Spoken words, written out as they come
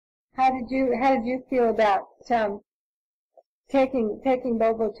How did you feel about taking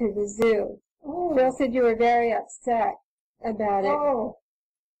Bobo to the zoo? Oh. Bill said you were very upset about it. Oh,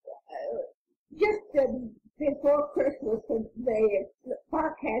 just before Christmas, the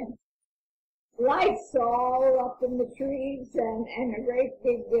park had lights all up in the trees and a great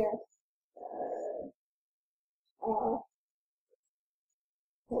big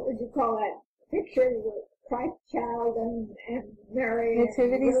what would you call that? Picture of the Christ child and Mary.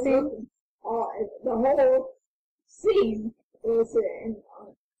 Nativity scene? The whole scene was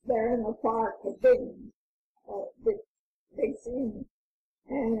there in the park, a big scene.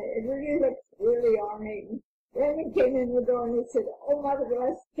 And it really looked really ornate. Then we came in the door and he said, "Oh, Mother,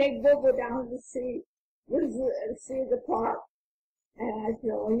 let's take Bobo down to see the park." And I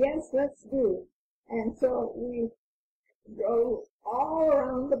said, "Oh, yes, let's do." And so we drove all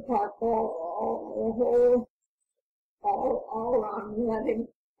around the park, all around Reading,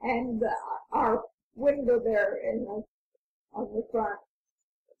 and our window there on the front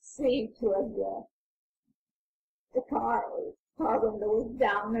seat was the car window was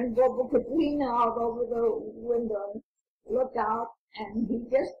down, and Bobo could lean out over the window and look out, and he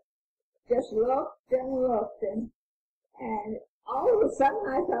just looked and looked, and all of a sudden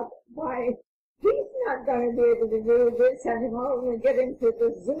I thought, why, he's not going to be able to do this anymore when we get into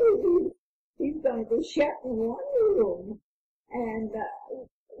the zoo. He's going to be shut in one room, and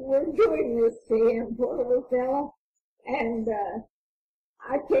we're doing this to him, poor little fellow. And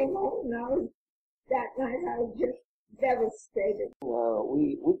I came home, and that night I was just devastated.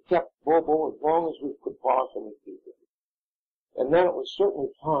 We kept Bobo as long as we could possibly keep him. And then it was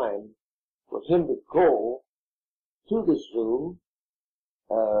certainly time for him to go to the zoo,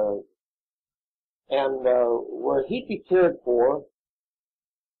 and where he'd be cared for,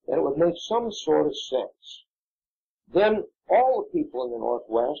 and it would make some sort of sense. Then all the people in the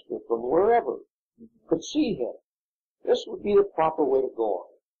Northwest, or from wherever, could see him. This would be the proper way to go on.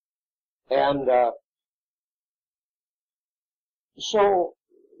 And so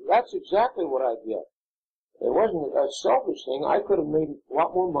that's exactly what I did. It wasn't a selfish thing. I could have made a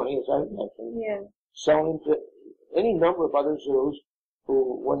lot more money, as I mentioned, selling to any number of other zoos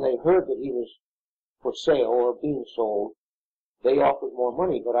who, when they heard that he was for sale or being sold, they offered more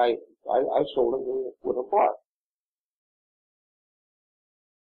money. But I sold him to Woodland Park.